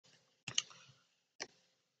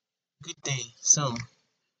Good day. So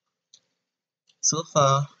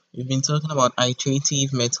far, we've been talking about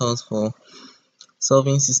iterative methods for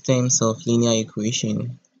solving systems of linear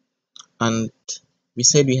equation, and we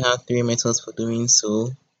said we had three methods for doing so: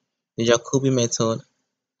 the Jacobi method,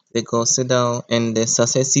 the Gauss-Seidel, and the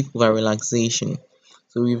successive over relaxation.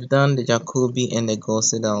 So we've done the Jacobi and the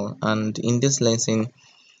Gauss-Seidel, and in this lesson,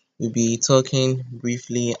 we'll be talking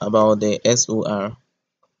briefly about the SOR.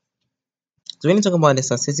 So when you talk about the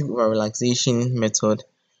successive over relaxation method,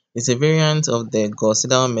 it's a variant of the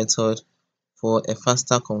Gauss-Seidel method for a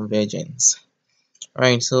faster convergence.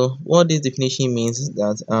 Alright, so what this definition means is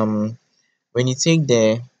that when you take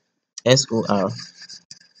the SOR,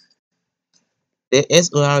 the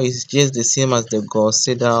SOR is just the same as the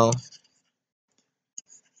Gauss-Seidel,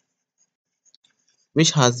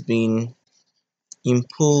 which has been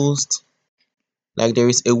imposed, like there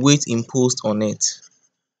is a weight imposed on it.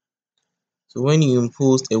 So when you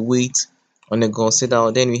impose a weight on the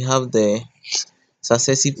Gauss-Seidel, then we have the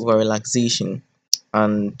successive over relaxation,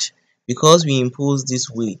 and because we impose this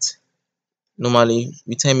weight, normally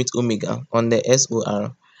we term it omega on the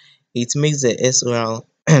SOR, it makes the SOR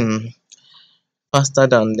faster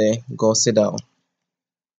than the Gauss-Seidel.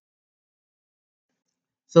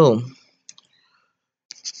 So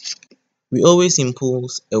we always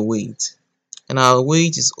impose a weight, and our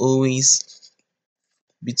weight is always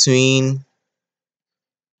between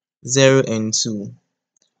 0 and 2.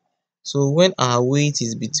 So when our weight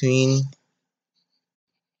is between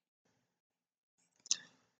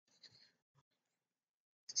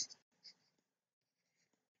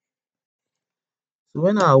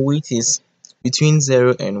when our weight is between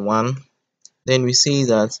 0 and 1, then we say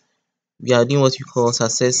that we are doing what we call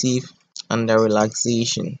successive under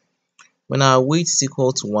relaxation. When our weight is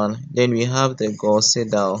equal to 1, then we have the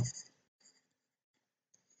Gauss-Seidel,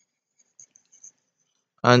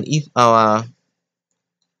 and if our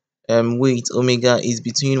weight omega is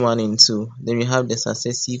between 1 and 2, then we have the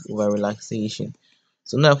successive over relaxation.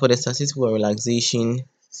 So now for the successive over relaxation,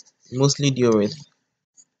 we mostly deal with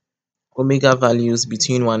omega values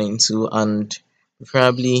between 1 and 2, and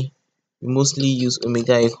preferably we mostly use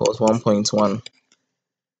omega equals 1.1.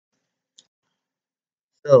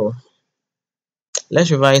 So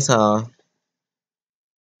let's revise our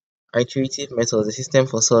iterative methods, the system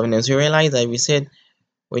for solving them. So you realize that we said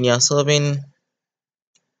when you are solving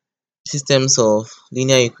systems of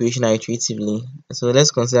linear equation iteratively, so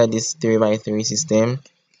let's consider this 3 by 3 system.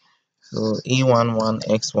 So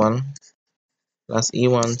a11x1 plus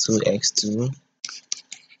a12x2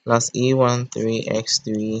 plus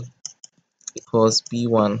a13x3 equals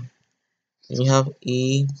b1. Then we have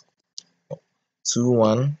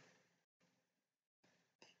a21,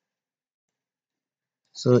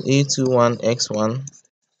 so a21x1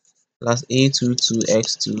 plus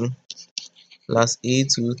a22x2 plus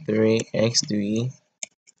a23x3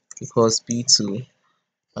 equals b2,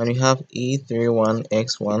 and we have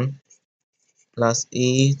a31x1 plus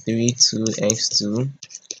a32x2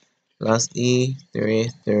 plus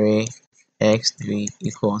a33x3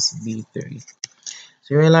 equals b3. So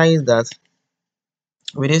you realize that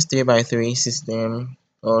with this 3 by 3 system,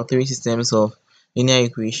 or three systems of linear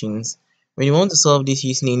equations, when you want to solve this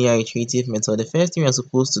using linear iterative method, the first thing you're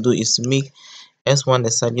supposed to do is to make S1 the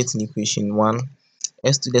subject in equation 1,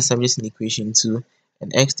 S2 the subject in equation 2,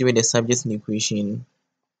 and X3 the subject in equation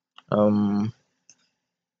um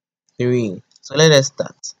 3. So let us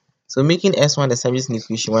start. So making S1 the subject in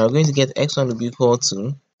equation 1, we're going to get X1 to be equal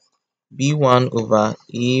to B1 over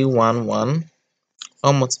A11,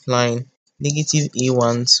 all multiplying negative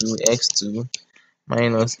A12 X2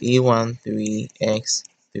 minus A13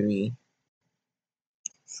 X3.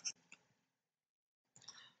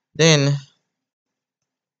 Then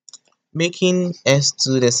making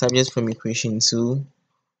S2 the subject from equation 2,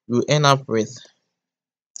 we'll end up with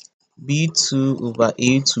B2 over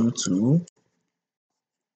A22,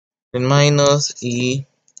 then minus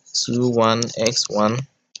A21x1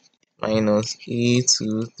 minus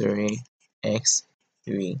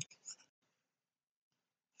A23x3.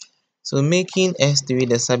 So making S3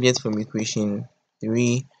 the subject from equation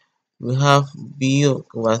 3, we have B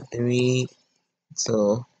over 3,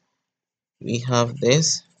 so we have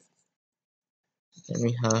this, and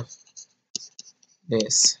we have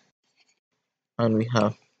this, and we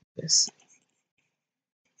have this.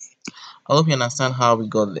 I hope you understand how we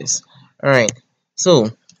got this. Alright, so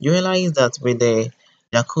you realize that with the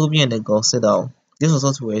Jacobi and the Gauss-Seidel, this was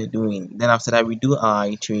what we were doing. Then after that, we do our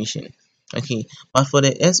iteration. Okay, but for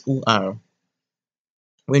the SOR,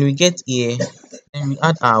 when we get here, then we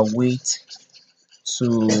add our weight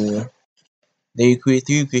to the three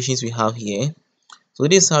equations we have here. So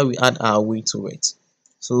this is how we add our weight to it.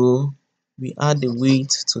 So we add the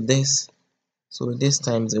weight to this. So this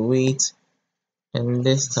times the weight and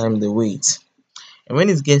this time the weight. And when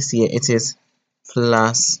it gets here, it is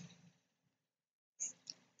plus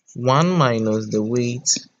 1 minus the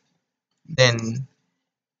weight. Then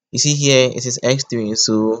you see here it is x3,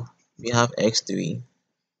 so we have x3.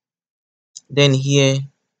 Then here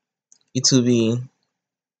it will be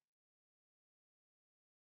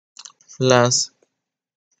plus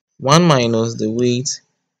 1 minus the weight.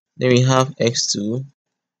 Then we have x2,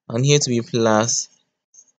 and here to be plus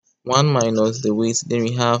 1 minus the weight. Then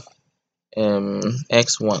we have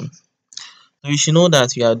x1. So you should know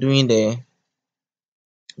that we are doing the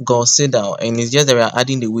Gauss seidel, and it's just that we are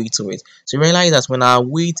adding the weight to it. So you realize that when our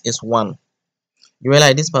weight is 1, you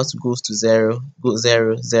realize this part goes to 0, go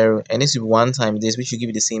 0, 0, and this will be 1 times this, which will give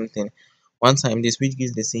you the same thing. 1 times this, which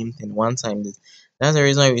gives the same thing. 1 times this. That's the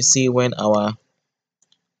reason why we see when our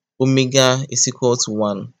omega is equal to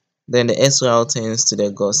 1, then the SOL tends to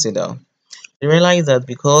the Gauss seidel. You realize that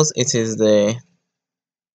because it is the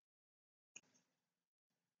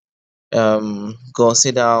Gauss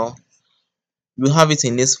seidel, we have it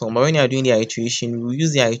in this form. But when you are doing the iteration, we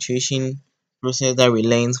use the iteration process that we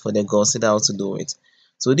learned for the Gauss seidel to do it.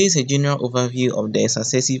 So this is a general overview of the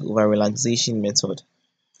successive over relaxation method.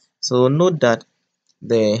 So note that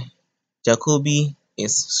the Jacobi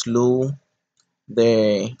is slow,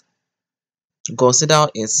 the Gauss seidel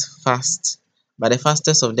is fast, but the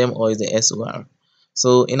fastest of them all is the SOR.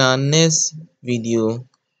 So in our next video,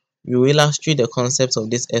 we will illustrate the concept of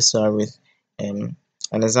this SOR with an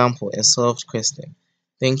example, a solved question.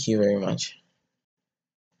 Thank you very much.